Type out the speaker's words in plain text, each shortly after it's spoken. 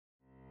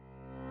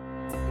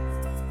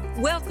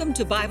Welcome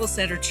to Bible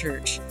Center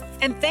Church,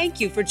 and thank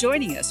you for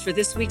joining us for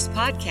this week's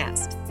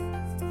podcast.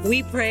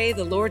 We pray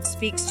the Lord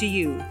speaks to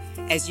you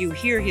as you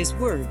hear His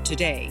word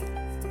today.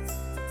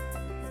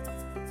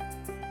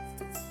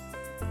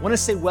 I want to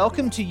say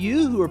welcome to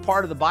you who are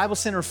part of the Bible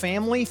Center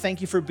family.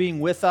 Thank you for being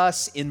with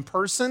us in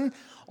person.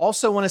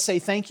 Also want to say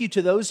thank you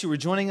to those who are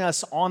joining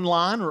us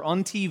online or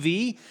on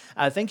TV.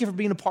 Thank you for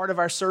being a part of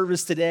our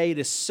service today. It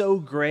is so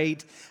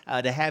great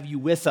to have you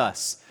with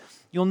us.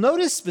 You'll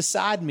notice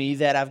beside me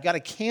that I've got a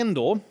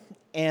candle,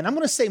 and I'm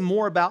going to say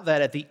more about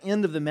that at the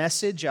end of the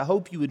message. I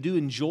hope you do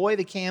enjoy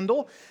the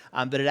candle,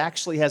 but it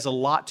actually has a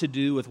lot to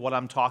do with what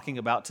I'm talking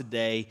about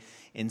today,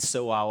 and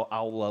so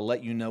I'll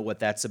let you know what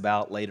that's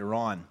about later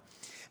on.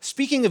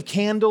 Speaking of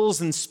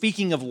candles and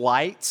speaking of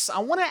lights, I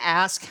want to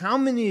ask how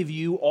many of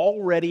you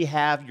already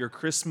have your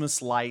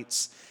Christmas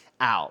lights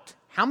out?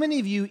 How many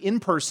of you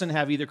in person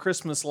have either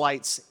Christmas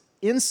lights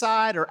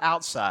inside or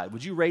outside?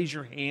 Would you raise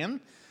your hand?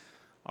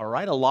 All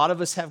right, a lot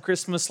of us have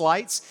Christmas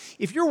lights.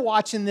 If you're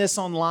watching this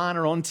online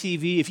or on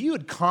TV, if you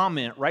would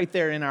comment right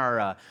there in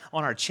our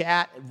on our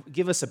chat,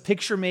 give us a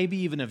picture maybe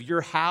even of your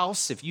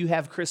house. If you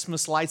have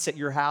Christmas lights at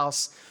your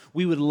house,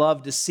 we would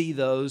love to see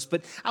those.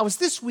 But I was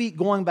this week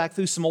going back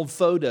through some old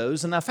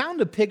photos, and I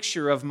found a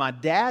picture of my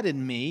dad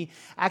and me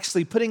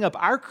actually putting up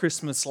our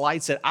Christmas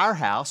lights at our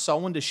house. So I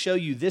wanted to show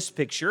you this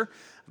picture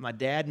of my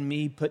dad and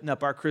me putting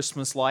up our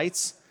Christmas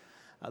lights.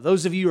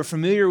 Those of you who are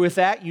familiar with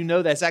that, you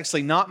know that's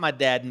actually not my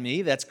dad and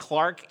me. That's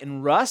Clark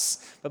and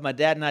Russ. But my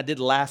dad and I did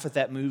laugh at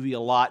that movie a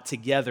lot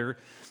together.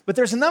 But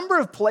there's a number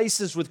of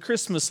places with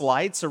Christmas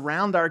lights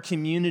around our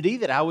community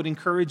that I would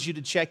encourage you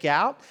to check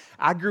out.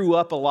 I grew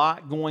up a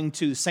lot going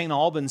to St.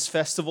 Albans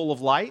Festival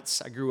of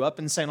Lights. I grew up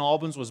in St.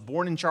 Albans, was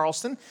born in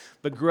Charleston,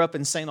 but grew up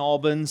in St.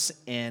 Albans,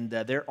 and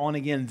they're on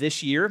again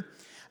this year.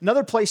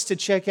 Another place to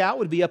check out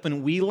would be up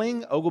in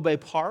Wheeling, Ogle Bay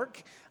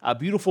Park. A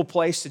beautiful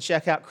place to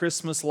check out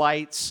Christmas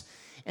lights.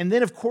 And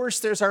then, of course,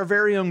 there's our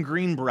very own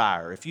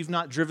Greenbrier. If you've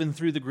not driven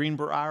through the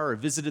Greenbrier or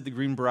visited the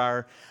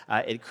Greenbrier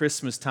at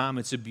Christmas time,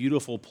 it's a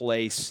beautiful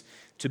place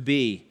to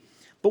be.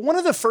 But one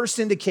of the first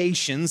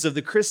indications of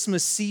the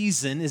Christmas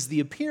season is the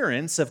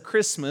appearance of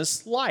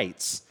Christmas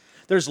lights.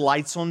 There's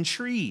lights on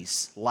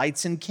trees,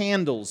 lights in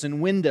candles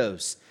and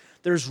windows.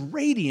 There's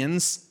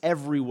radiance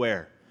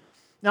everywhere.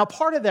 Now,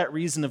 part of that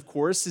reason, of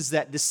course, is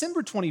that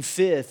December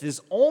 25th is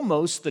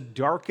almost the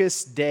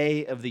darkest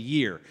day of the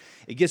year.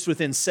 It gets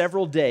within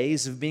several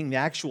days of being the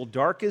actual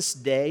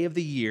darkest day of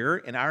the year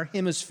in our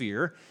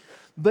hemisphere.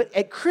 But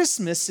at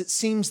Christmas, it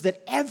seems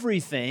that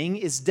everything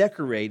is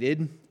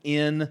decorated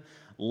in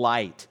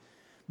light.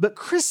 But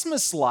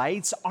Christmas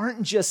lights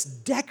aren't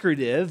just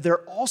decorative,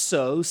 they're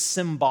also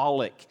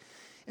symbolic.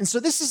 And so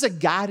this is a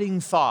guiding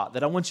thought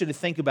that I want you to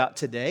think about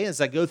today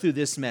as I go through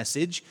this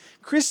message.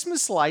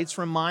 Christmas lights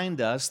remind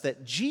us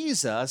that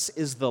Jesus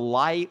is the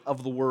light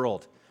of the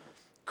world.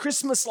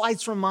 Christmas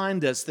lights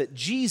remind us that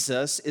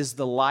Jesus is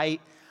the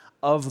light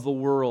of the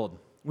world.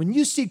 When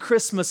you see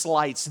Christmas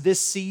lights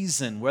this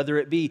season, whether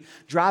it be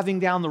driving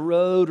down the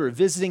road or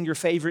visiting your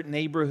favorite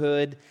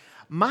neighborhood,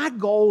 my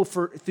goal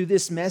through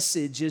this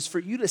message is for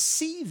you to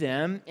see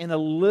them in a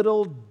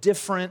little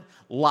different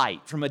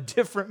light, from a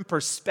different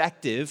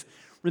perspective,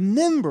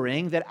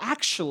 remembering that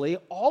actually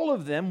all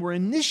of them were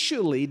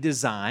initially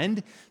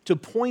designed to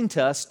point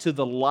us to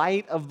the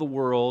light of the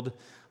world,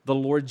 the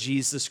Lord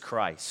Jesus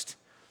Christ.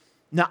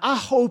 Now, I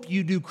hope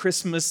you do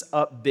Christmas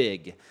up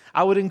big.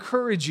 I would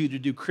encourage you to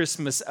do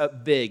Christmas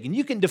up big. And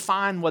you can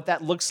define what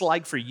that looks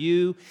like for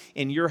you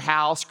in your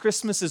house.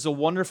 Christmas is a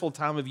wonderful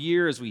time of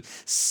year as we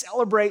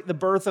celebrate the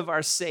birth of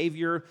our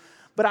Savior.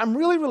 But I'm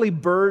really, really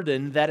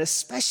burdened that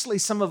especially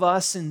some of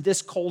us in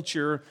this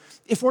culture,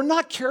 if we're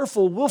not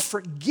careful, we'll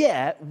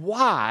forget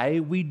why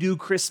we do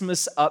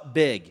Christmas up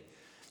big.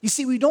 You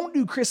see, we don't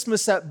do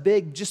Christmas up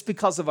big just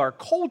because of our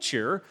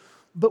culture,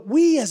 but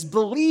we as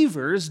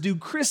believers do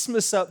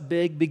Christmas up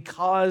big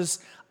because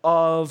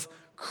of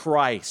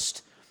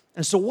Christ.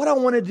 And so what I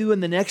want to do in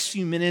the next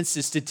few minutes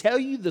is to tell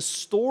you the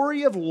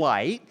story of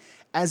light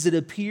as it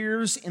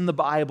appears in the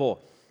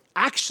Bible.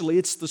 Actually,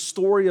 it's the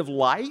story of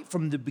light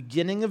from the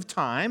beginning of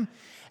time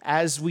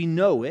as we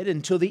know it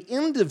until the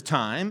end of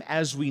time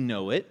as we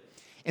know it.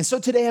 And so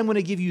today I'm going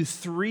to give you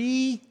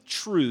 3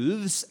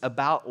 truths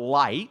about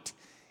light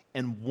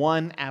and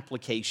 1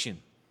 application.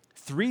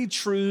 3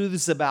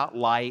 truths about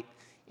light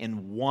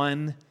and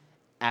 1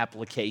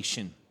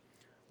 application.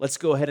 Let's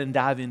go ahead and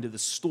dive into the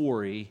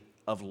story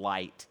of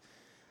light.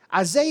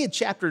 Isaiah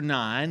chapter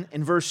 9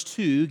 and verse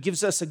 2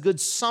 gives us a good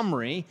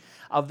summary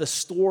of the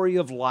story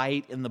of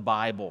light in the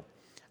Bible.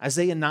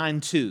 Isaiah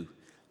 9:2.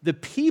 The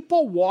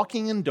people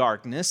walking in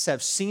darkness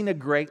have seen a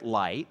great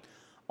light.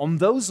 On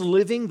those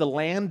living the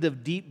land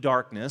of deep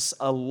darkness,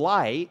 a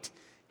light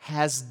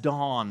has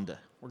dawned.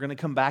 We're going to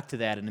come back to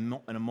that in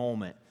a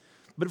moment.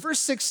 But verse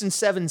 6 and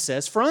 7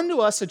 says, For unto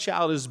us a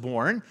child is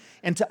born,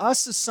 and to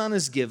us a son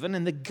is given,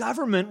 and the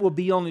government will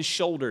be on his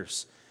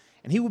shoulders.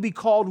 And he will be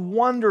called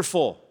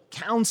Wonderful,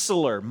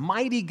 Counselor,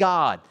 Mighty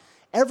God,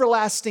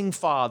 Everlasting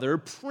Father,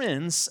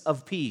 Prince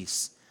of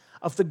Peace.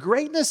 Of the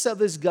greatness of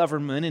his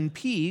government and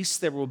peace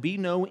there will be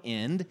no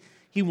end.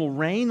 He will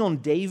reign on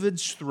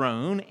David's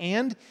throne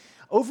and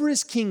over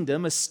his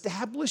kingdom,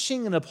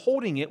 establishing and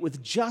upholding it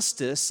with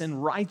justice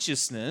and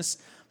righteousness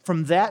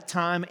from that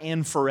time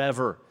and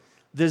forever.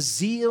 The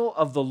zeal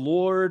of the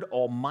Lord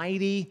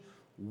Almighty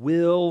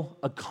will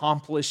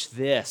accomplish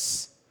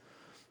this.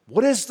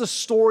 What is the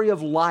story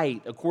of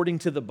light according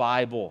to the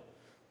Bible?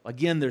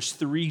 Again, there's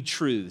three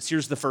truths.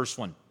 Here's the first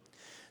one.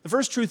 The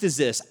first truth is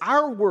this: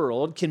 our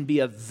world can be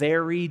a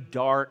very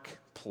dark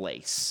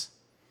place.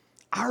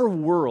 Our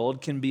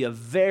world can be a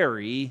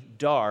very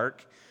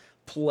dark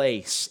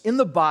place. In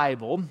the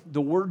Bible,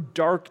 the word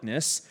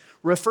darkness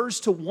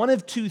refers to one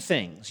of two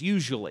things,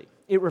 usually.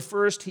 It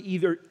refers to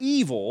either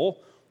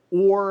evil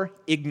or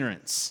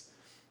ignorance.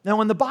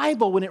 Now, in the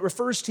Bible, when it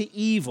refers to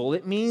evil,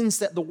 it means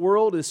that the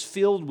world is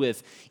filled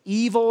with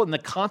evil and the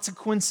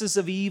consequences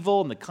of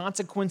evil and the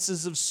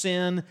consequences of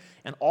sin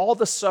and all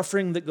the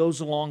suffering that goes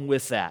along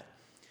with that.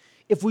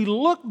 If we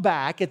look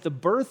back at the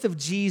birth of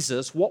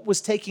Jesus, what was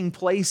taking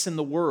place in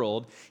the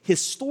world,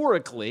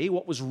 historically,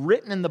 what was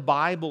written in the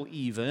Bible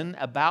even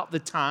about the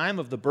time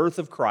of the birth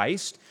of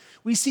Christ,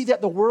 we see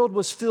that the world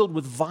was filled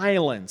with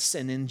violence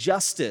and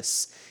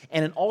injustice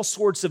and in all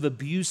sorts of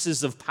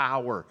abuses of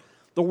power.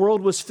 The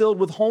world was filled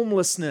with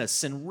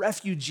homelessness and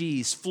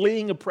refugees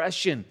fleeing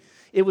oppression.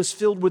 It was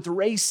filled with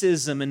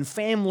racism and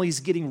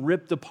families getting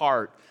ripped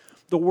apart.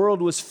 The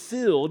world was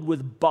filled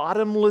with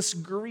bottomless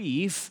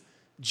grief,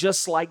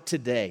 just like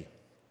today.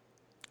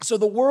 So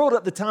the world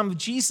at the time of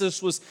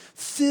Jesus was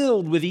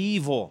filled with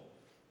evil,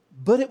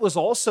 but it was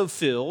also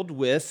filled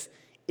with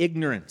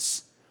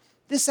ignorance.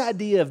 This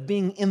idea of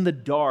being in the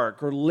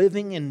dark or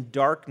living in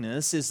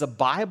darkness is a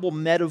Bible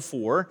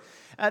metaphor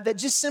that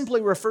just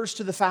simply refers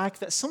to the fact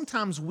that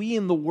sometimes we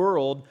in the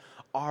world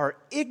are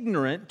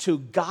ignorant to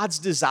God's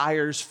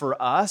desires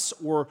for us,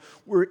 or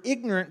we're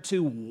ignorant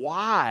to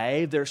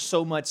why there's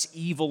so much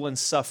evil and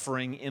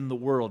suffering in the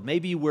world.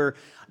 Maybe we're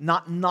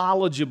not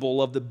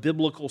knowledgeable of the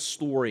biblical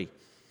story.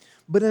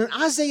 But in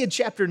Isaiah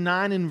chapter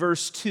 9 and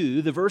verse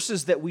 2, the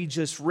verses that we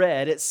just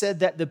read, it said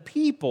that the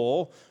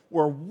people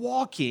were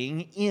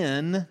walking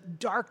in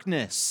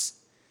darkness.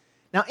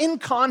 Now, in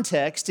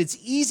context, it's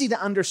easy to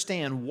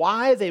understand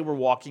why they were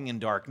walking in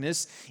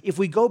darkness if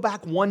we go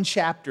back one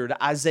chapter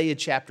to Isaiah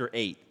chapter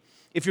 8.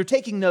 If you're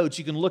taking notes,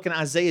 you can look in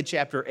Isaiah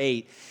chapter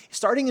 8.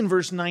 Starting in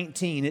verse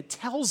 19, it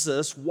tells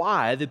us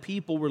why the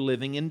people were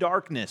living in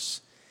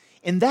darkness.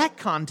 In that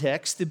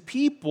context, the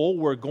people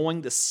were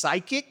going to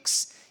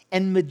psychics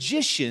and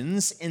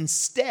magicians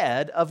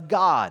instead of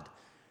God.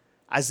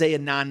 Isaiah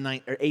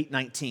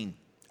 8:19.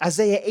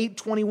 Isaiah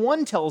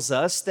 8:21 tells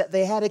us that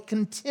they had a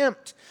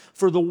contempt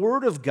for the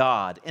word of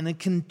God and a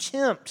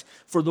contempt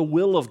for the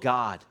will of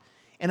God.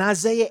 In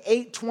Isaiah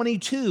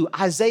 8:22,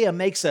 Isaiah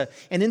makes an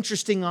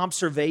interesting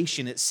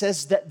observation. It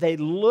says that they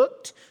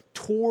looked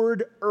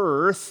toward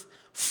earth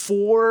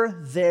for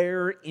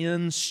their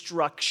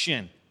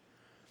instruction.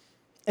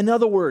 In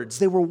other words,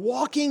 they were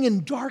walking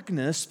in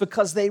darkness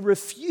because they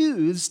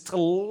refused to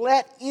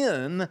let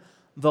in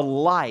the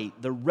light,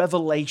 the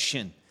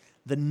revelation,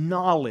 the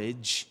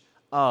knowledge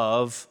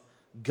of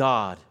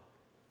God.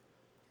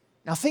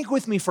 Now think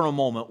with me for a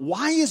moment.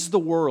 Why is the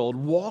world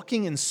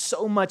walking in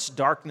so much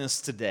darkness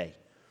today?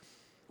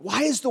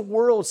 Why is the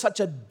world such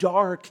a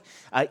dark,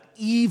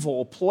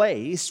 evil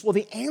place? Well,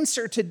 the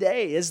answer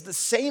today is the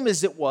same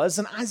as it was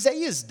in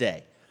Isaiah's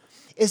day,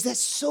 is that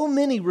so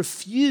many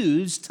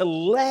refuse to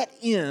let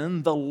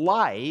in the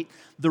light,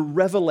 the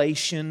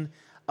revelation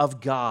of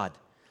God.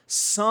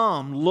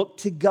 Some look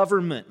to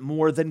government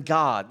more than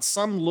God.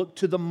 Some look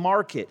to the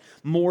market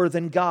more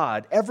than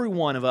God. Every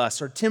one of us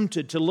are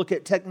tempted to look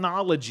at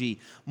technology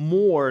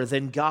more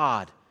than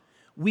God.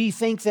 We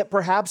think that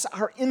perhaps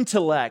our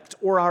intellect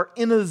or our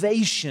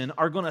innovation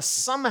are going to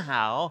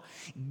somehow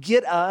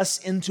get us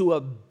into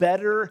a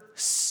better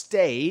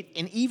state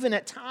and even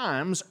at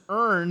times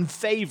earn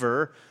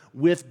favor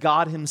with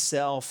God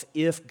Himself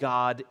if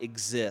God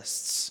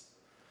exists.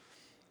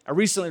 I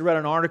recently read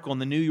an article in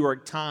the New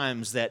York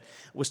Times that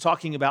was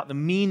talking about the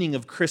meaning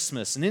of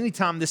Christmas. And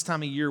anytime this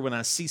time of year when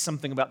I see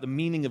something about the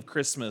meaning of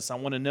Christmas, I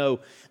want to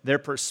know their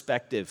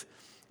perspective.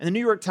 And the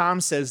New York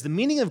Times says the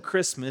meaning of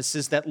Christmas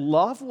is that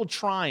love will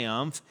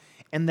triumph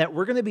and that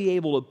we're going to be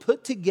able to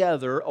put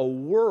together a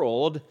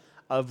world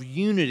of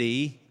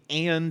unity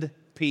and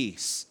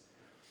peace.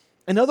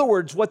 In other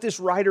words, what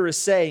this writer is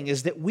saying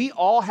is that we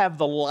all have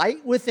the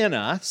light within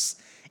us,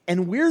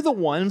 and we're the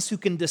ones who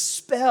can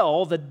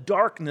dispel the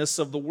darkness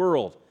of the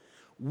world.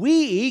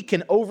 We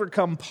can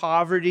overcome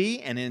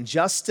poverty and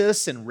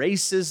injustice and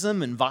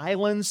racism and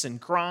violence and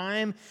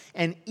crime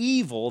and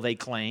evil, they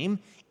claim,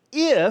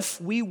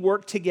 if we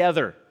work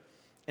together.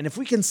 And if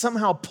we can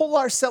somehow pull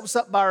ourselves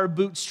up by our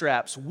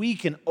bootstraps, we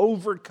can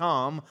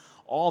overcome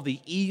all the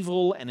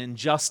evil and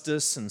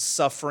injustice and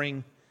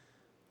suffering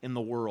in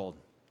the world.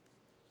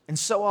 And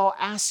so I'll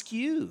ask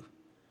you,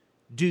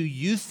 do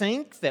you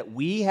think that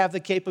we have the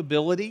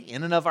capability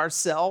in and of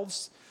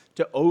ourselves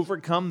to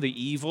overcome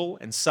the evil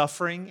and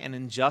suffering and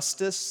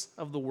injustice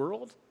of the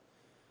world?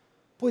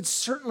 Boy, it's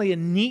certainly a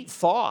neat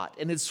thought,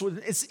 and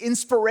it's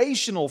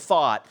inspirational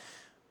thought.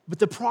 But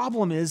the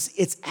problem is,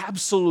 it's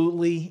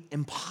absolutely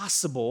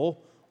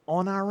impossible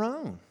on our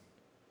own.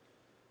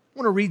 I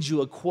want to read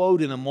you a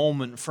quote in a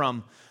moment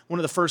from one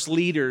of the first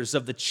leaders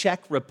of the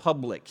Czech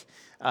Republic.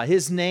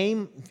 His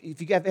name,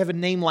 if you have a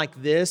name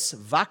like this,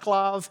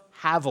 Václav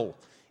Havel.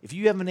 If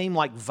you have a name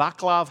like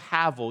Václav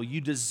Havel,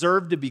 you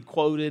deserve to be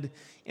quoted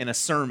in a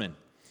sermon.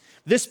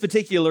 This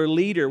particular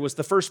leader was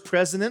the first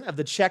president of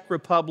the Czech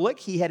Republic.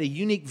 He had a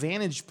unique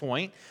vantage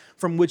point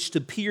from which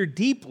to peer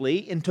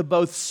deeply into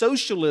both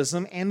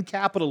socialism and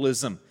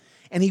capitalism.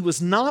 And he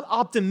was not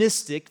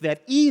optimistic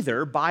that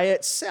either by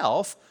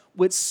itself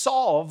would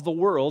solve the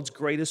world's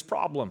greatest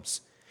problems.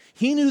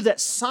 He knew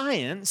that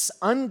science,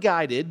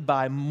 unguided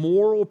by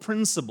moral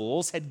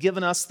principles, had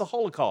given us the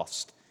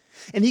Holocaust.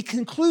 And he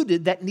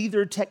concluded that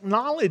neither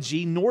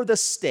technology nor the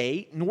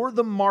state nor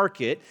the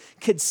market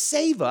could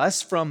save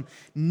us from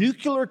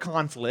nuclear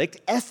conflict,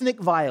 ethnic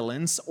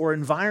violence, or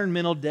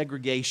environmental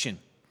degradation.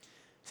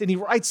 And he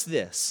writes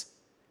this.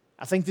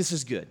 I think this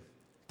is good.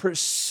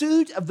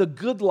 Pursuit of the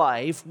good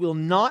life will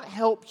not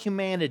help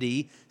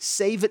humanity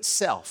save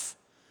itself,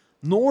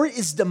 nor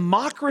is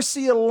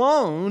democracy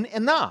alone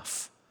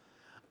enough.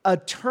 A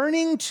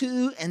turning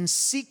to and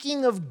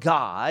seeking of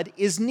God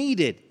is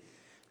needed.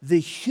 The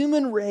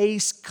human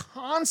race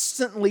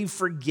constantly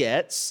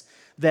forgets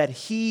that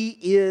He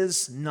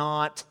is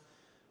not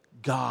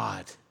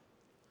God.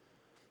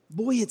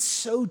 Boy, it's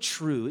so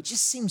true. It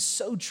just seems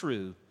so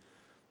true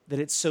that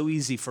it's so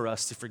easy for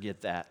us to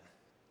forget that.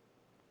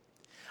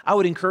 I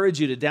would encourage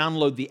you to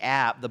download the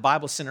app, the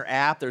Bible Center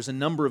app. There's a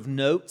number of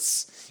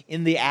notes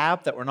in the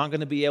app that we're not going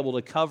to be able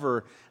to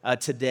cover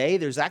today.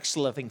 There's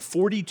actually, I think,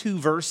 42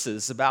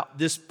 verses about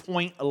this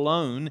point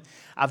alone.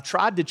 I've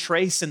tried to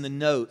trace in the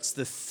notes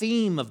the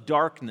theme of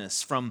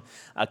darkness from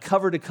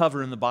cover to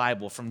cover in the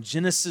Bible, from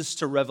Genesis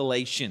to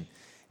Revelation.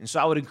 And so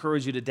I would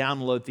encourage you to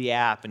download the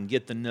app and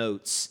get the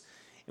notes.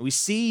 And we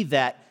see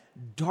that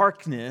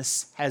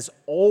darkness has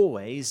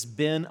always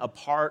been a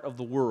part of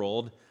the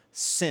world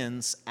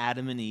since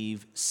Adam and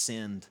Eve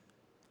sinned.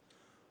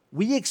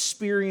 We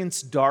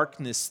experienced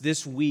darkness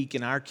this week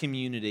in our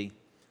community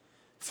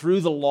through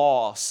the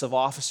loss of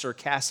Officer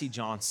Cassie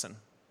Johnson.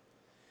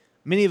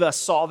 Many of us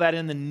saw that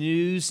in the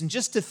news, and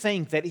just to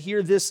think that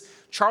here this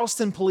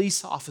Charleston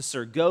police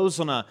officer goes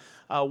on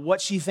what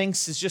she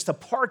thinks is just a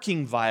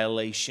parking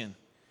violation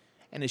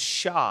and is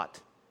shot,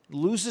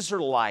 loses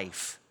her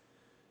life.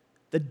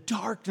 The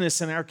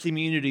darkness in our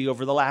community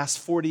over the last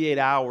 48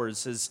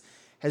 hours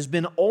has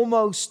been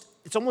almost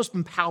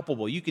been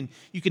palpable. You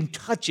can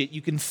touch it,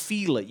 you can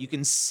feel it, you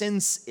can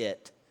sense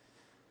it.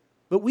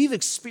 But we've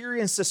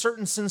experienced a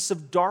certain sense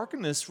of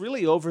darkness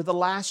really over the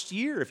last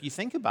year, if you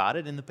think about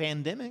it, in the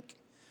pandemic.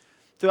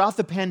 Throughout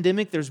the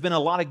pandemic, there's been a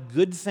lot of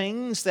good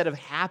things that have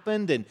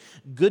happened and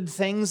good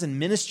things and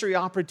ministry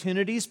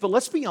opportunities. But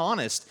let's be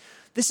honest,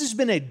 this has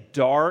been a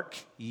dark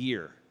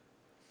year.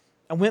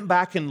 I went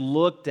back and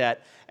looked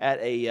at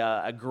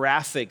a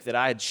graphic that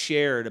I had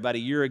shared about a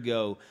year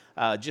ago,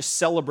 just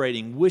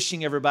celebrating,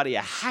 wishing everybody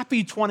a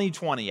happy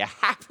 2020, a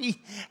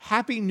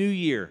happy new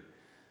year.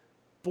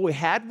 Boy,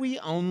 had we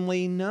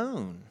only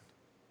known.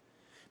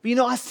 But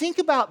I think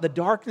about the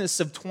darkness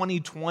of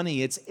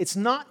 2020. It's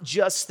not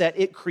just that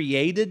it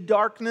created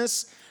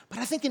darkness, but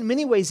I think in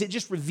many ways it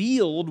just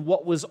revealed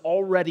what was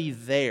already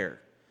there.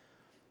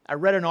 I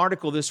read an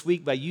article this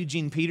week by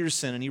Eugene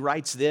Peterson, and he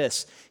writes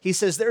this. He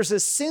says, there's a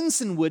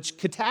sense in which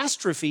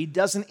catastrophe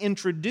doesn't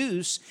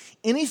introduce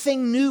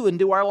anything new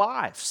into our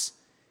lives.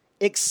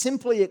 It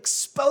simply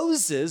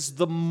exposes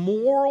the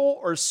moral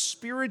or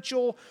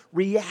spiritual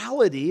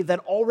reality that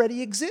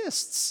already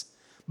exists,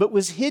 but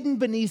was hidden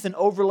beneath an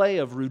overlay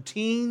of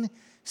routine,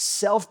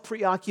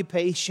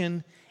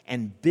 self-preoccupation,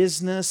 and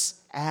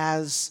business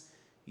as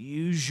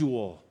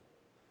usual.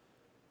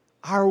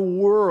 Our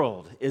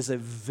world is a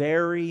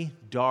very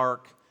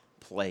dark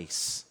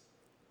place.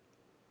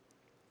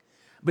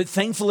 But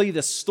thankfully,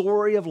 the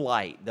story of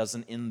light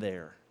doesn't end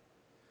there.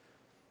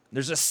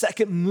 There's a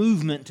second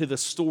movement to the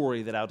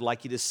story that I would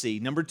like you to see.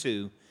 Number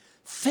 2,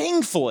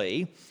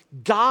 thankfully,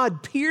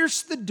 God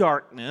pierced the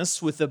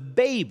darkness with a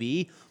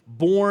baby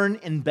born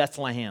in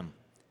Bethlehem.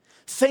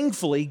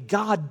 Thankfully,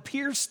 God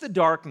pierced the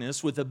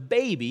darkness with a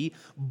baby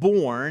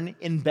born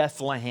in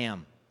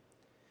Bethlehem.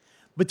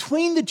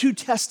 Between the two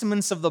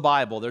testaments of the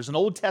Bible, there's an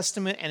Old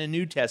Testament and a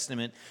New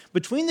Testament.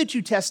 Between the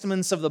two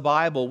testaments of the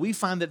Bible, we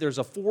find that there's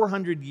a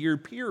 400-year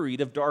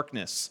period of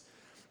darkness.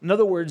 In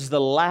other words,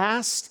 the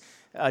last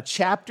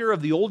chapter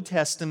of the Old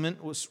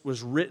Testament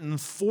was written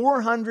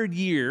 400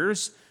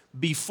 years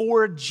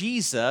before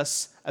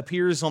Jesus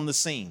appears on the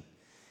scene.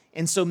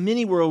 And so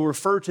many will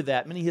refer to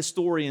that, many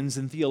historians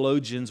and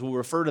theologians will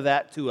refer to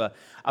that to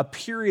a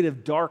period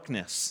of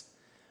darkness.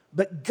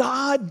 But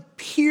God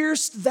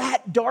pierced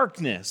that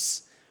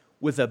darkness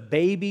with a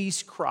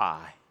baby's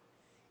cry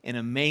in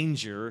a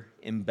manger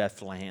in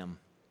Bethlehem.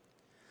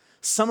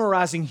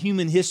 Summarizing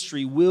human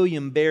history,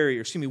 Wendell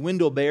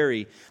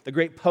Berry, the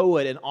great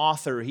poet and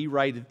author, he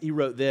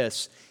wrote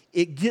this: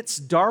 "It gets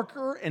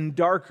darker and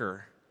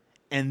darker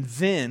and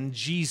then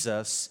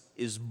Jesus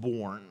is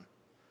born.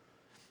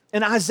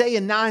 In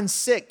Isaiah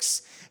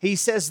 9:6, he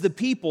says the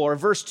people, or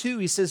verse 2,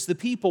 he says, the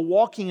people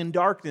walking in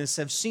darkness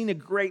have seen a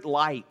great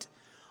light.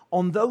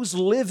 On those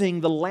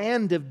living the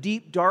land of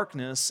deep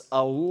darkness,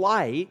 a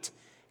light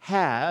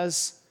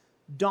has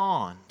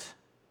dawned.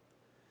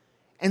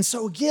 And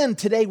so again,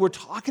 today we're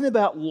talking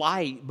about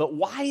light, but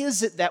why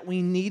is it that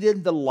we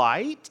needed the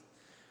light?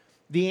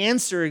 The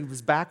answer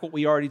is back what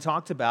we already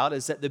talked about,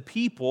 is that the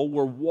people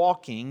were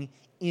walking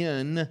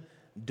in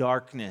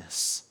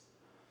darkness.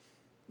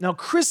 Now,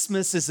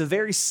 Christmas is a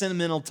very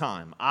sentimental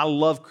time. I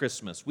love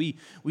Christmas. We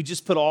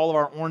just put all of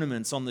our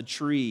ornaments on the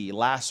tree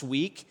last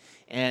week,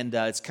 and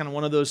it's kind of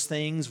one of those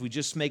things. We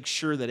just make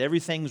sure that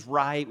everything's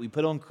right. We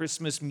put on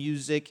Christmas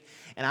music,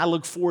 and I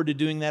look forward to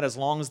doing that as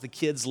long as the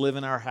kids live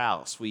in our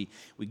house. We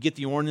get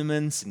the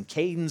ornaments, and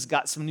Caden's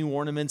got some new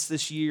ornaments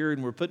this year,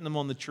 and we're putting them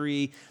on the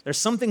tree. There's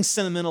something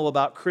sentimental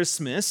about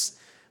Christmas,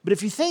 but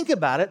if you think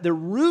about it, the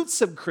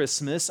roots of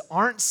Christmas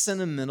aren't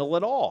sentimental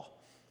at all.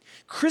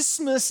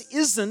 Christmas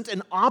isn't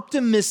an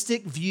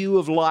optimistic view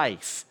of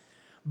life,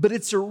 but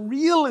it's a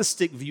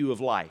realistic view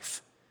of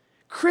life.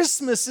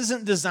 Christmas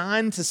isn't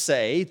designed to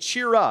say,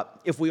 cheer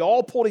up, if we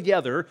all pull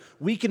together,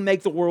 we can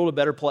make the world a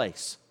better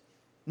place.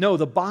 No,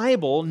 the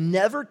Bible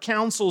never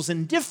counsels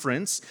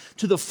indifference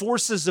to the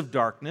forces of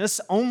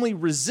darkness, only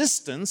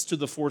resistance to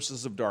the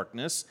forces of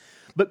darkness.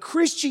 But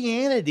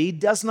Christianity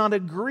does not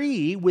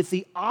agree with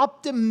the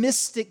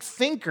optimistic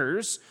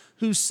thinkers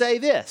who say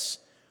this: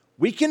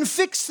 we can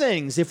fix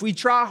things if we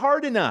try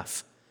hard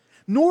enough.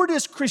 Nor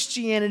does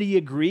Christianity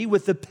agree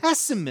with the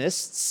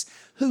pessimists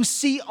who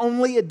see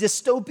only a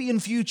dystopian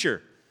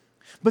future.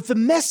 But the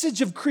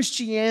message of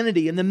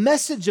Christianity and the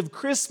message of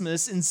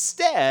Christmas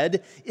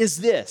instead is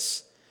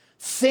this: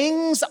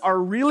 things are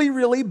really,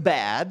 really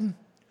bad.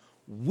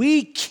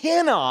 We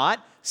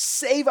cannot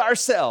save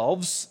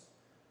ourselves,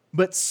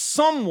 but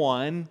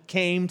someone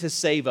came to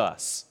save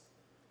us.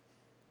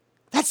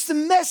 That's the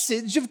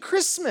message of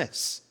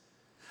Christmas.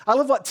 I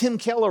love what Tim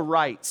Keller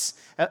writes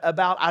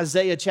about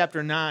Isaiah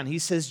chapter 9. He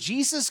says,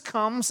 Jesus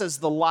comes as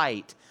the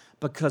light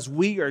because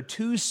we are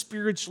too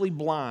spiritually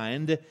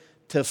blind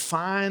to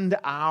find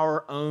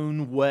our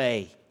own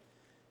way.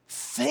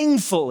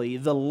 Thankfully,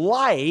 the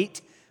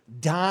light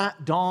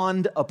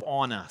dawned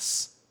upon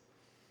us.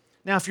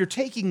 Now, if you're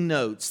taking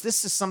notes,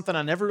 this is something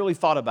I never really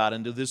thought about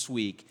until this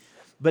week.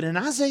 But in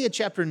Isaiah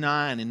chapter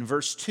 9, in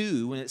verse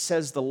 2, when it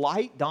says the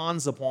light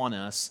dawns upon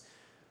us,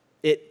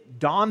 it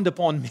dawned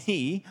upon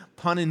me,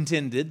 pun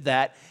intended,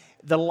 that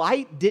the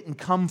light didn't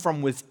come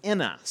from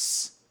within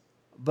us,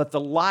 but the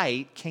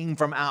light came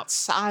from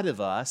outside of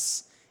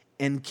us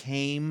and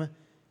came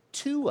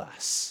to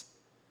us.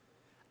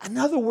 In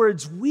other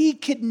words, we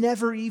could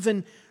never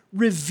even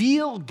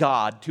reveal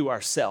God to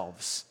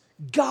ourselves.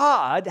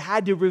 God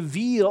had to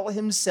reveal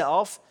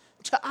himself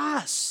to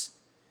us.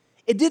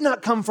 It did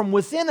not come from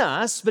within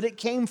us, but it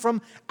came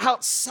from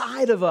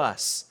outside of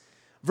us.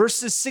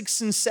 Verses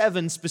 6 and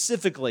 7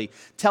 specifically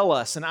tell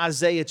us in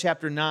Isaiah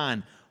chapter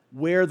 9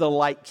 where the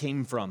light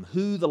came from,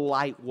 who the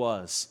light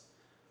was.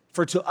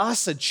 For to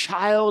us a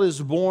child is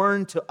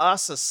born, to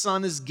us a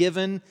son is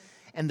given,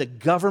 and the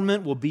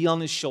government will be on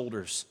his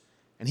shoulders.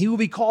 And he will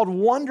be called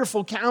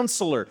Wonderful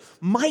Counselor,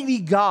 Mighty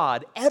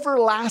God,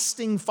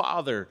 Everlasting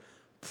Father,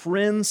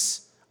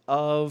 Prince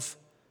of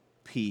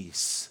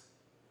Peace.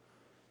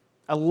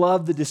 I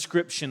love the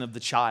description of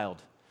the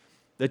child.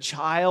 The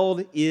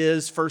child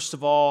is, first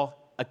of all,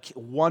 a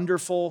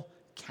wonderful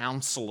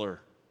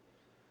counselor.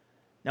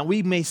 Now,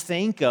 we may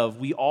think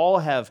of,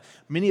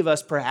 many of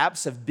us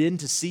perhaps have been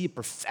to see a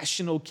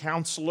professional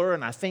counselor,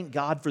 and I thank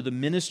God for the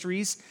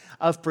ministries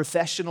of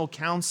professional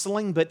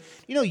counseling, but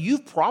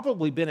you've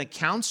probably been a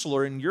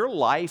counselor in your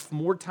life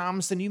more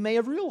times than you may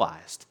have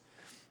realized.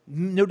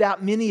 No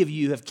doubt many of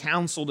you have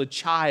counseled a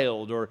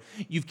child, or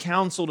you've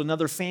counseled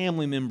another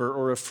family member,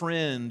 or a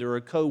friend, or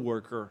a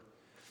coworker.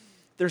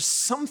 There's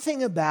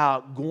something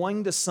about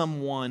going to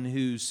someone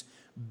who's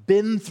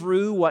been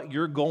through what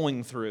you're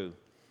going through.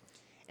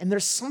 And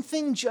there's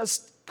something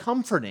just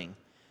comforting.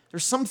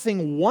 There's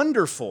something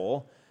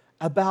wonderful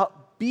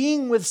about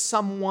being with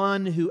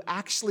someone who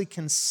actually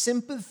can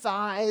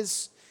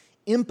sympathize,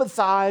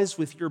 empathize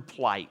with your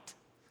plight.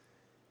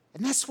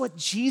 And that's what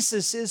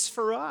Jesus is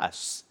for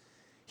us.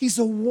 He's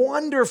a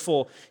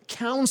wonderful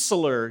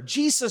counselor.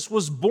 Jesus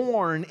was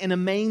born in a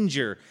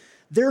manger.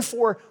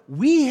 Therefore,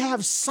 we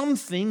have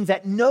something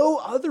that no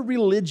other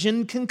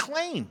religion can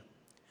claim.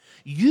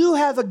 You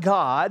have a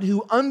God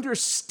who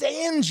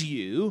understands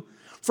you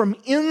from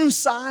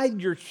inside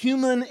your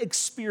human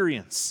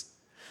experience.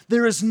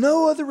 There is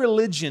no other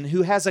religion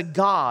who has a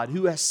God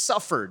who has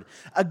suffered,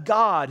 a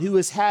God who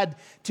has had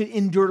to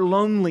endure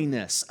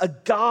loneliness, a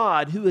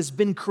God who has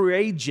been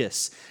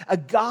courageous, a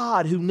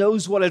God who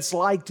knows what it's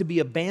like to be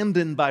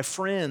abandoned by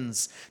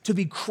friends, to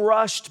be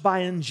crushed by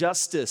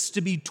injustice,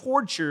 to be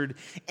tortured,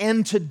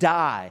 and to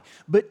die.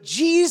 But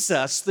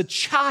Jesus, the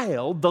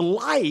child, the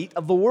light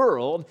of the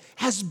world,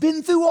 has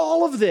been through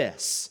all of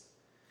this.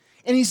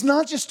 And he's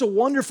not just a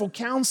wonderful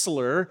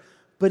counselor,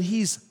 but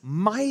he's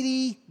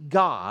mighty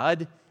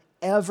God,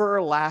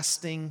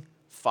 everlasting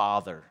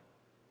Father.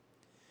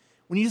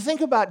 When you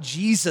think about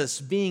Jesus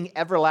being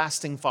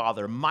everlasting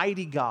Father,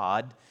 mighty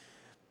God,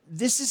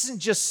 this isn't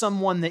just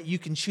someone that you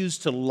can choose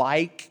to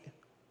like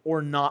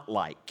or not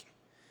like.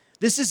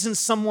 This isn't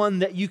someone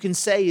that you can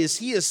say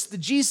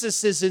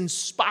Jesus is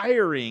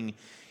inspiring,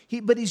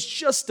 but he's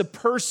just a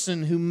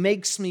person who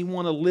makes me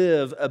want to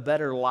live a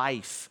better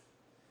life.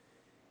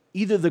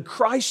 Either the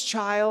Christ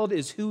child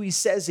is who he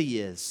says he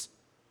is,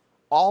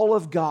 all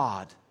of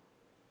God,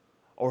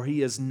 or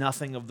he is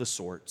nothing of the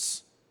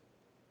sorts.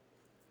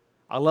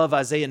 I love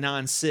Isaiah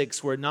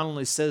 9:6, where it not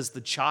only says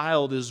the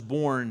child is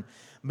born,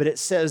 but it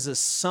says a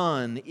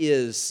son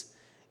is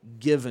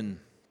given.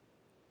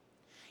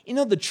 You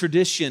know, the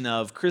tradition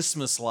of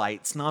Christmas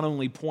lights not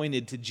only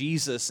pointed to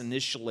Jesus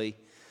initially,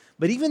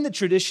 but even the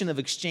tradition of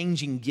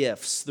exchanging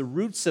gifts, the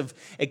roots of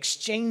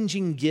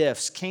exchanging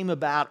gifts came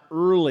about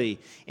early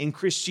in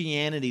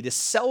Christianity to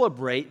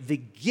celebrate the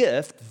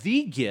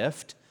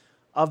gift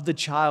of the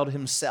child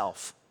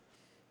himself.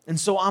 And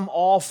so I'm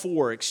all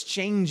for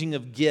exchanging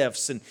of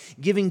gifts and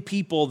giving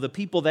the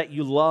people that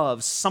you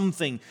love,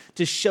 something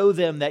to show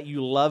them that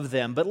you love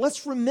them. But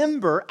let's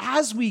remember,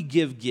 as we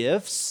give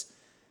gifts,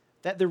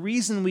 that the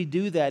reason we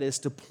do that is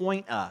to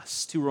point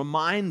us, to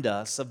remind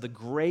us of the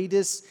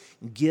greatest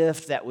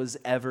gift that was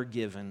ever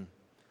given,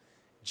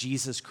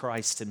 Jesus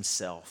Christ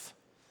himself.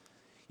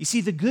 You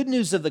see, the good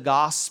news of the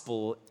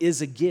gospel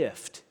is a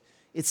gift.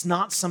 It's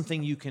not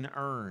something you can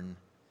earn.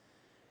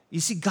 You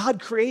see, God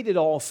created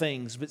all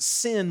things, but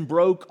sin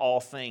broke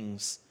all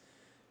things.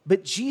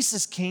 But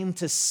Jesus came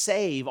to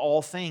save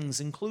all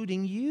things,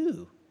 including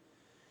you.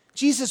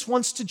 Jesus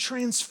wants to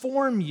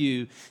transform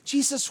you.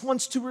 Jesus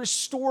wants to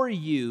restore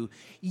you.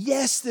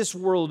 Yes, this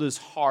world is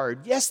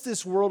hard. Yes,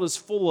 this world is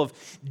full of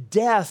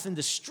death and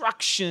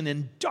destruction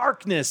and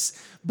darkness.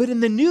 But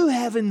in the new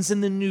heavens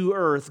and the new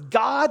earth,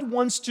 God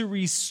wants to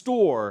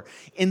restore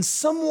in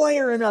some way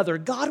or another.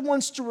 God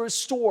wants to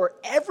restore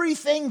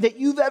everything that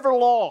you've ever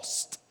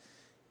lost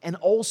and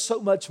oh,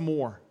 so much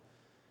more.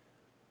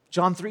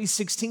 John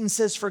 3:16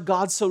 says, "For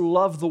God so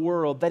loved the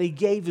world that he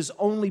gave his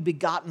only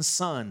begotten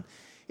Son."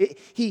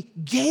 He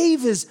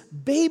gave his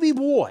baby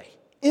boy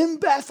in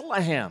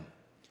Bethlehem,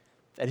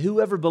 that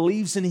whoever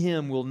believes in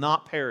him will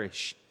not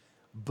perish,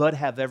 but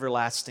have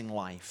everlasting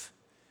life.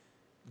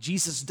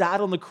 Jesus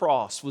died on the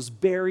cross, was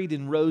buried,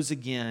 and rose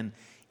again,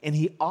 and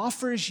he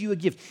offers you a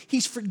gift.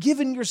 He's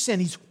forgiven your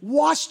sin. He's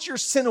washed your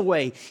sin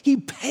away. He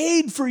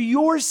paid for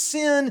your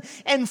sin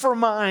and for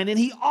mine, and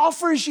he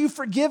offers you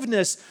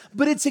forgiveness,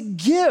 but it's a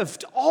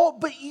gift,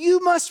 but you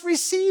must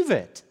receive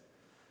it.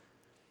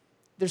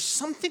 There's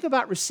something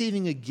about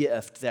receiving a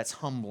gift that's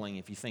humbling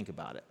if you think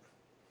about it.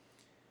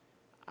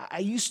 I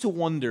used to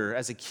wonder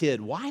as a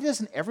kid, why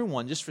doesn't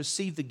everyone just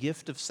receive the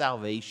gift of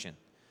salvation?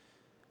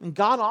 And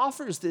God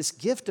offers this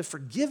gift of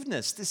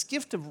forgiveness, this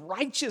gift of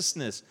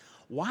righteousness.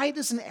 Why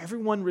doesn't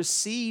everyone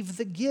receive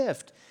the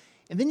gift?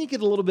 And then you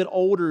get a little bit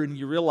older and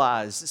you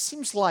realize it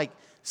seems like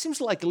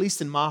at least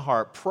in my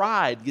heart,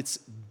 pride gets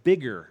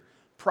bigger.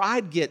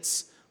 Pride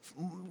gets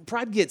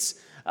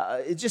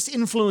it just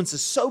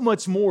influences so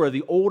much more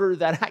the older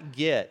that I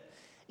get.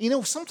 You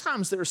know,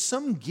 sometimes there are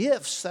some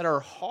gifts that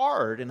are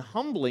hard and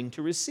humbling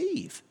to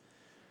receive.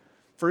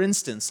 For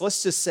instance,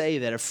 let's just say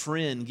that a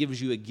friend gives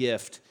you a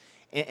gift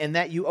and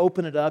that you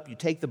open it up, you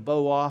take the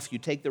bow off, you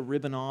take the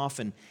ribbon off,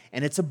 and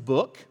it's a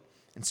book.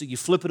 And so you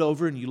flip it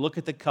over and you look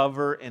at the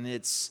cover and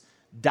it's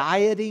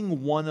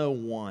Dieting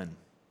 101,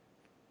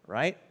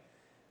 right?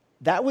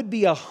 That would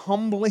be a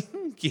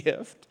humbling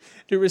gift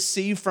to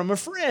receive from a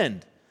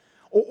friend.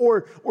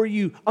 Or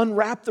you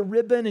unwrap the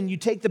ribbon and you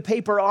take the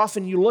paper off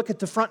and you look at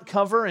the front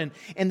cover and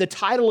the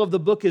title of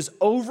the book is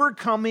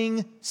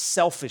Overcoming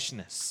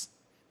Selfishness.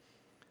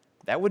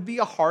 That would be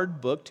a hard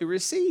book to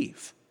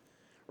receive,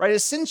 right?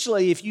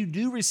 Essentially, if you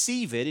do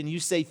receive it and you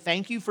say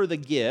thank you for the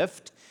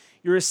gift,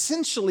 you're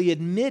essentially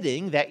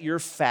admitting that you're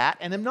fat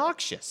and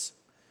obnoxious.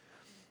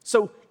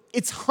 So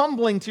it's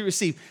humbling to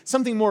receive.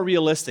 Something more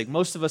realistic.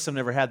 Most of us have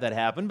never had that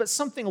happen, but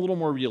something a little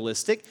more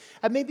realistic.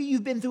 Maybe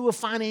you've been through a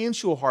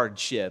financial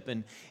hardship,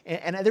 and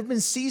there have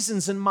been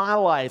seasons in my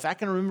life. I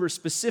can remember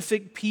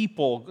specific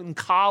people in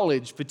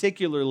college,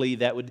 particularly,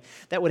 that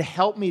would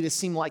help me to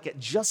seem like at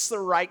just the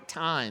right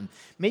time.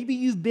 Maybe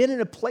you've been in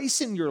a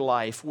place in your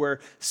life where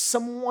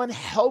someone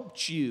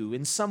helped you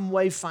in some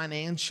way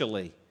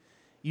financially.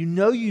 You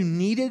know you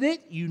needed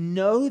it. You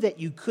know that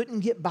you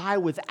couldn't get by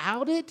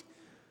without it.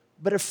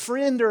 But a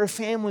friend or a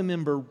family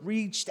member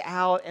reached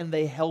out and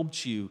they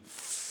helped you.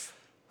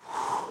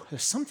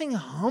 There's something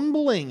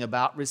humbling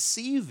about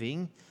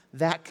receiving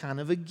that kind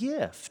of a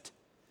gift.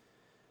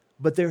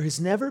 But there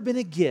has never been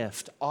a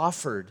gift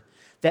offered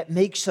that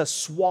makes us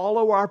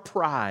swallow our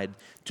pride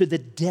to the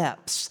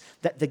depths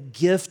that the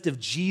gift of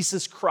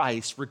Jesus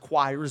Christ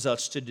requires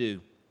us to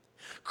do.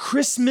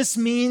 Christmas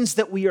means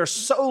that we are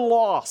so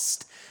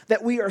lost,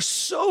 that we are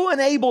so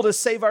unable to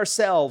save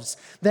ourselves,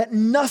 that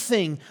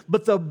nothing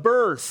but the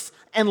birth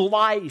and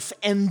life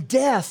and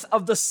death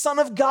of the Son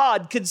of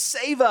God could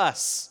save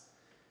us.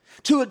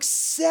 To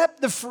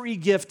accept the free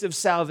gift of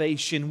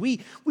salvation, we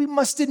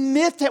must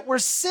admit that we're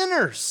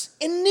sinners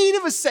in need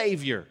of a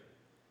Savior.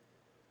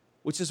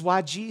 Which is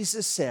why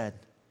Jesus said,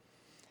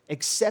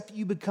 except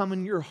you become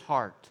in your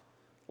heart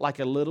like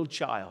a little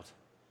child,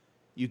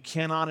 you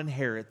cannot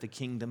inherit the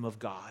kingdom of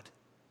God.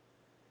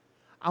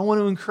 I want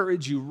to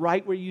encourage you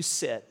right where you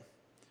sit,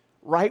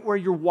 right where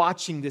you're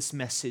watching this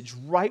message,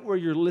 right where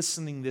you're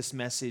listening this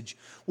message.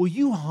 Will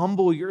you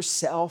humble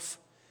yourself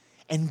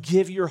and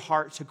give your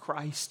heart to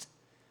Christ?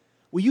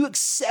 Will you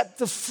accept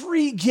the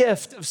free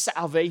gift of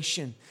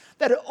salvation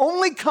that it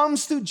only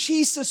comes through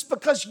Jesus,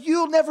 because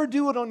you'll never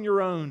do it on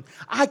your own?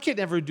 I could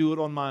never do it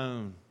on my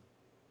own.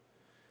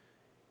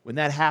 When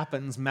that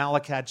happens,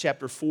 Malachi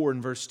chapter 4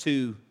 and verse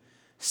 2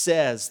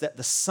 says that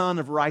the Son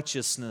of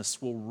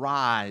Righteousness will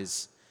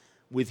rise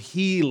with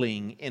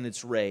healing in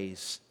its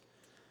rays.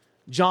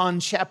 John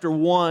chapter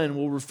 1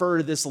 will refer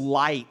to this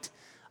light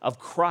of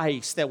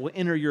Christ that will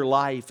enter your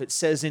life. It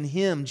says, in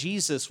Him,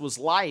 Jesus, was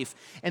life,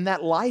 and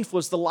that life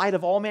was the light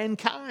of all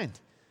mankind.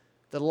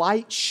 The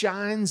light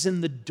shines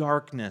in the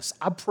darkness.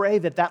 I pray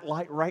that that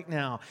light right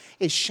now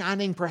is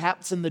shining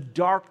perhaps in the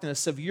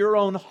darkness of your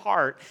own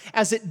heart,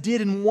 as it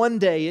did in one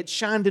day. It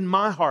shined in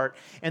my heart,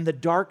 and the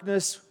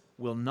darkness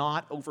will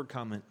not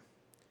overcome it.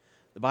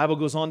 The Bible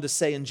goes on to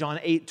say in John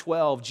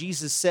 8:12,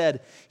 Jesus said,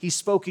 He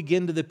spoke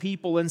again to the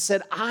people and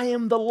said, I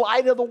am the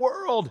light of the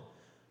world.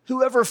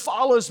 Whoever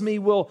follows me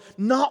will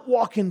not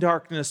walk in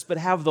darkness, but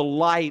have the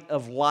light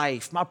of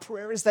life. My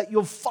prayer is that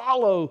you'll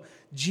follow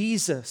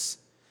Jesus.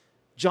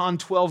 John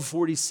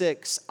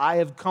 12:46, I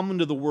have come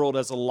into the world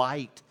as a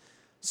light,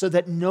 so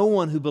that no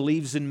one who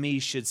believes in me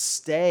should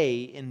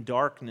stay in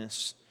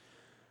darkness.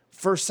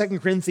 2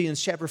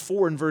 Corinthians chapter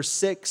 4 and verse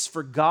 6,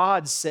 for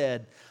God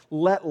said,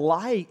 let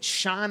light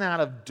shine out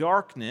of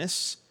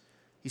darkness.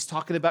 He's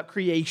talking about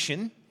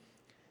creation.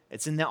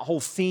 It's in that whole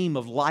theme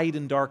of light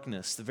and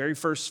darkness, the very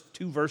first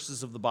 2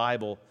 verses of the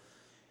Bible.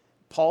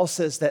 Paul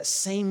says that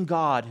same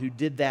God who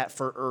did that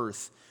for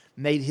earth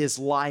made His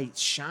light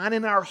shine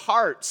in our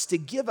hearts to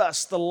give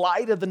us the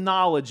light of the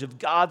knowledge of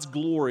God's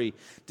glory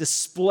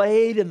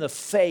displayed in the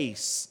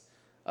face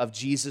of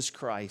Jesus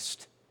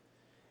Christ.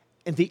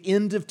 At the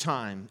end of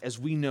time, as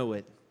we know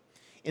it,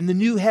 in the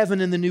new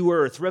heaven and the new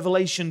earth,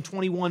 Revelation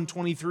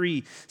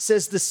 21:23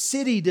 says the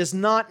city does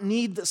not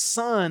need the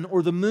sun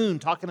or the moon,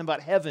 talking about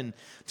heaven,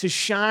 to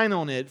shine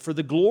on it, for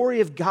the glory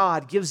of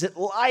God gives it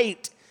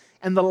light,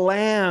 and the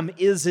Lamb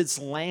is its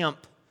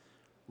lamp.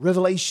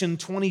 Revelation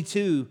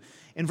 22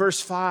 in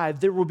verse 5,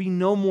 there will be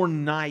no more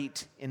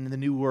night in the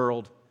new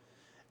world.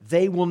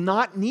 They will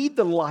not need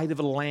the light of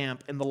a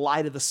lamp and the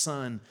light of the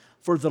sun,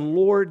 for the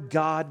Lord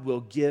God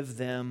will give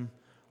them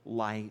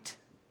light.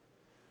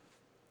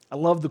 I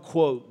love the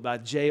quote by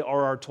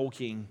J.R.R.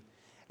 Tolkien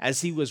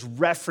as he was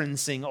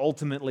referencing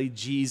ultimately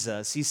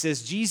Jesus. He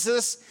says,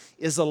 Jesus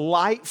is a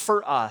light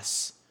for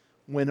us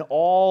when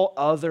all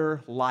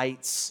other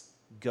lights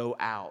go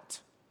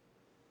out.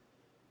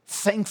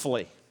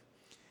 Thankfully,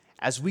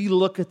 as we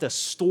look at the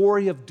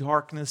story of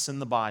darkness in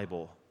the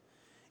Bible,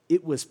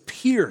 it was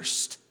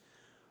pierced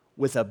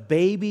with a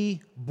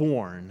baby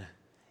born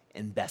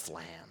in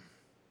Bethlehem.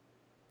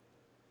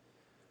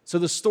 So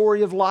the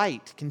story of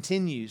light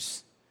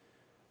continues.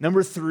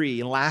 Number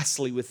 3, and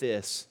lastly with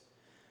this,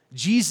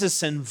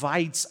 Jesus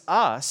invites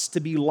us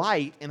to be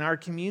light in our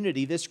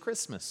community this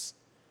Christmas.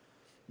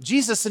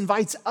 Jesus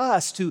invites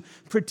us to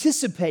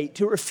participate,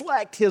 to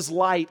reflect His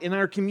light in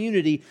our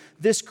community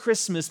this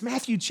Christmas.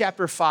 Matthew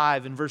chapter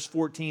 5 and verse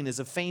 14 is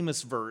a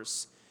famous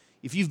verse.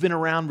 If you've been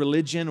around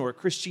religion or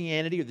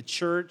Christianity or the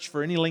church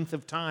for any length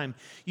of time,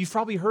 you've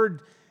probably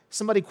heard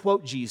somebody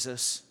quote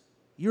Jesus,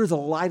 "You're the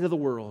light of the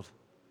world.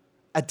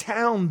 A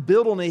town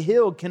built on a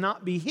hill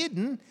cannot be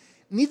hidden.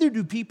 Neither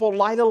do people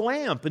light a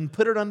lamp and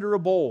put it under a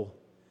bowl.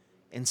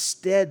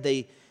 Instead,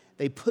 they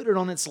put it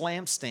on its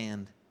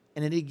lampstand,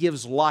 and it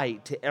gives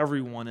light to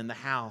everyone in the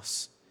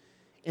house.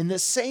 In the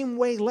same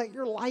way, let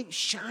your light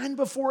shine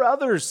before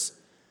others,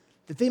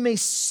 that they may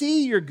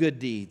see your good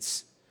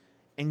deeds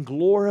and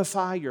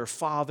glorify your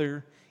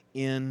Father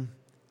in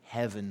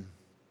heaven."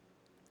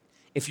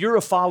 If you're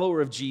a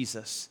follower of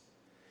Jesus,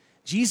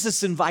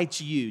 Jesus invites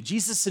you,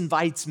 Jesus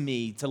invites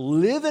me to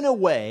live in a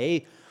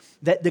way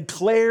that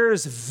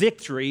declares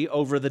victory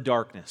over the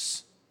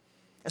darkness.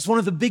 That's one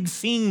of the big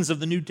themes of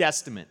the New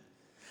Testament.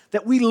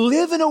 That we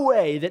live in a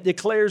way that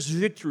declares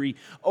victory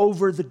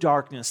over the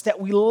darkness. That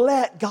we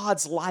let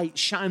God's light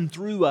shine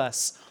through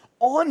us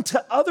onto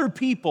other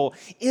people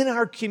in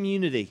our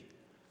community.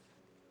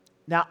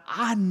 Now,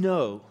 I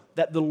know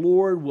that the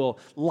Lord will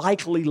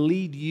likely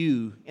lead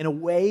you in a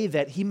way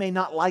that He may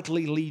not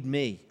likely lead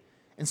me.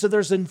 And so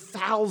there's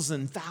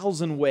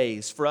 1,000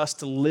 ways for us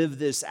to live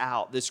this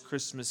out this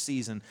Christmas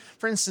season.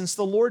 For instance,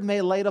 the Lord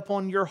may lay it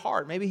upon your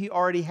heart. Maybe He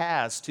already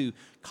has, to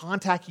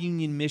contact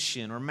Union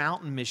Mission or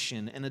Mountain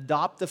Mission and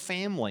adopt a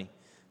family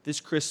this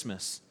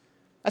Christmas.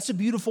 That's a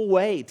beautiful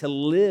way to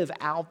live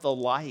out the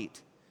light.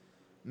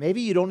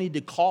 Maybe you don't need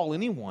to call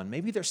anyone.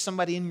 Maybe there's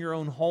somebody in your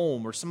own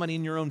home or somebody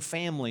in your own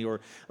family or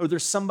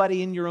there's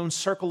somebody in your own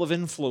circle of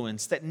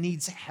influence that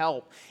needs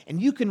help.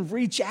 And you can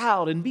reach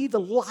out and be the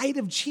light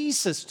of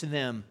Jesus to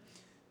them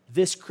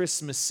this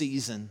Christmas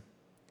season.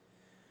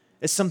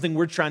 It's something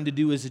we're trying to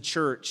do as a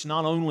church,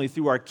 not only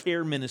through our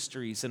care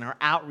ministries and our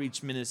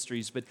outreach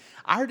ministries, but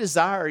our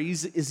desire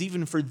is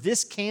even for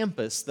this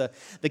campus, the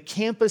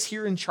campus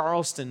here in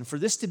Charleston, for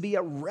this to be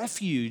a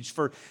refuge,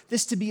 for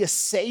this to be a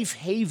safe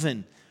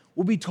haven.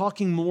 We'll be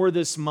talking more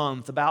this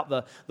month about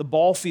the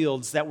ball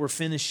fields that we're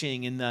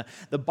finishing and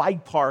the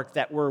bike park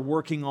that we're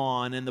working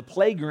on and the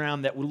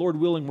playground that, Lord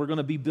willing, we're going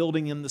to be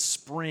building in the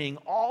spring.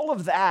 All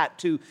of that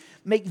to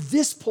make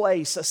this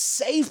place a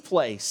safe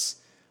place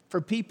for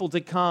people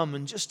to come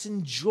and just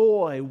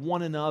enjoy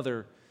one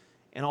another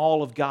and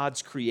all of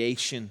God's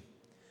creation.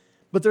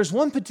 But there's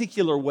one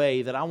particular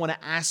way that I want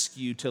to ask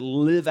you to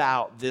live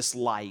out this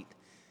light,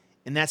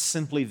 and that's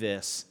simply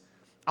this.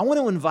 I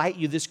want to invite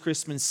you this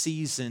Christmas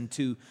season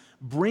to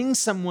bring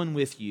someone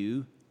with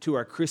you to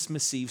our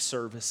Christmas Eve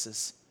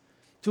services.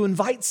 To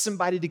invite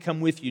somebody to come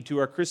with you to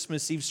our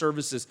Christmas Eve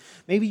services.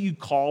 Maybe you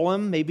call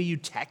them, maybe you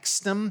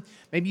text them,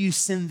 maybe you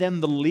send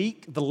them the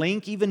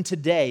link even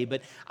today.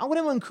 But I want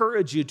to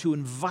encourage you to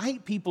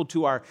invite people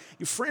to your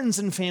friends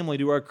and family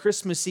to our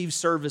Christmas Eve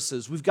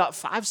services. We've got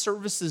 5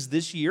 services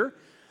this year.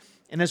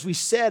 And as we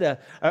said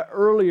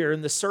earlier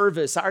in the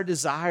service, our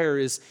desire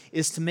is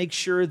to make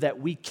sure that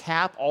we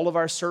cap all of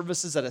our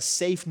services at a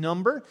safe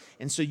number.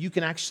 And so you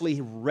can actually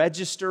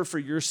register for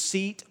your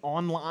seat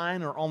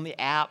online or on the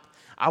app.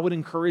 I would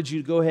encourage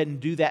you to go ahead and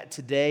do that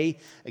today.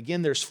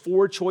 Again, there's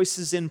 4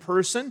 choices in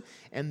person,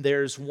 and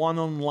there's 1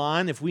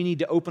 online. If we need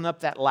to open up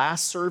that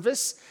last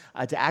service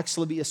to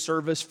actually be a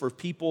service for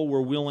people,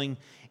 we're willing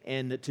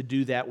and to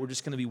do that. We're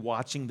just going to be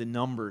watching the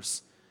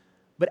numbers.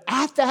 But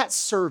at that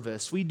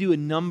service, we do a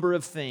number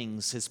of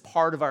things as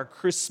part of our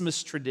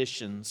Christmas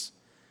traditions.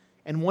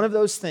 And one of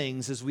those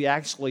things is we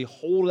actually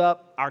hold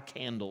up our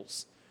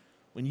candles.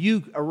 When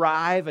you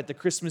arrive at the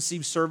Christmas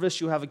Eve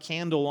service, you'll have a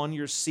candle on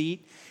your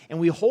seat. And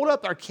we hold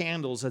up our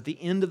candles at the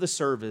end of the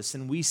service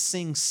and we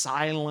sing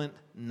Silent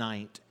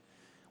Night.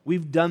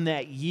 We've done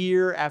that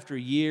year after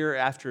year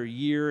after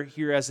year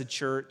here as a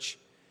church.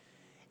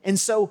 And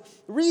so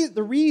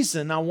the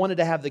reason I wanted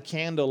to have the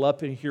candle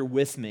up in here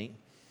with me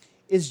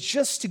is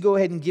just to go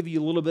ahead and give you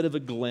a little bit of a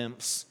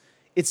glimpse.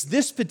 It's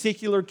this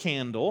particular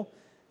candle.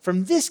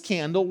 From this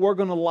candle, we're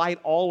going to light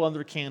all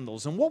other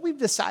candles. And what we've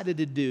decided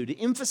to do to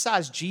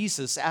emphasize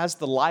Jesus as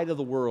the light of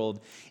the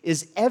world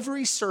is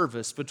every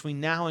service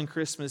between now and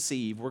Christmas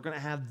Eve, we're going to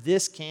have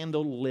this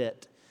candle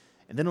lit.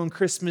 And then on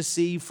Christmas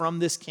Eve, from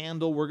this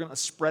candle, we're going to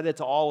spread it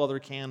to all other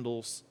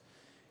candles.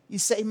 You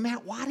say,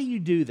 Matt, why do you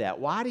do that?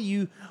 Why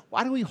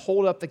do we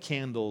hold up the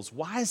candles?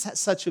 Why is that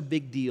such a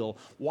big deal?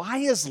 Why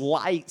is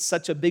light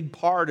such a big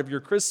part of your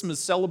Christmas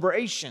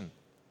celebration?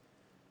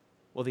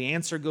 Well, the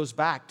answer goes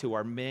back to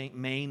our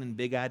main and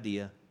big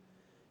idea.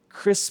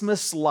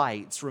 Christmas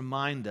lights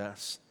remind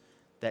us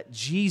that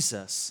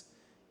Jesus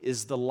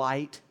is the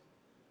light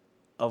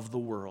of the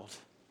world.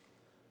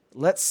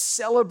 Let's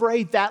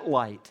celebrate that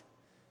light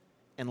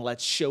and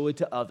let's show it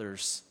to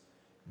others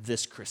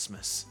this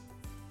Christmas.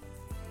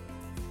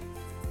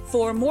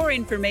 For more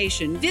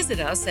information, visit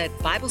us at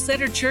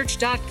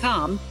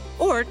BibleCenteredChurch.com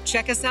or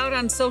check us out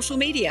on social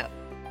media.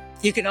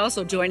 You can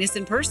also join us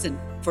in person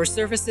for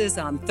services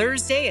on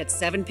Thursday at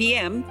 7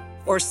 p.m.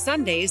 or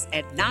Sundays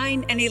at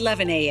 9 and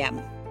 11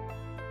 a.m.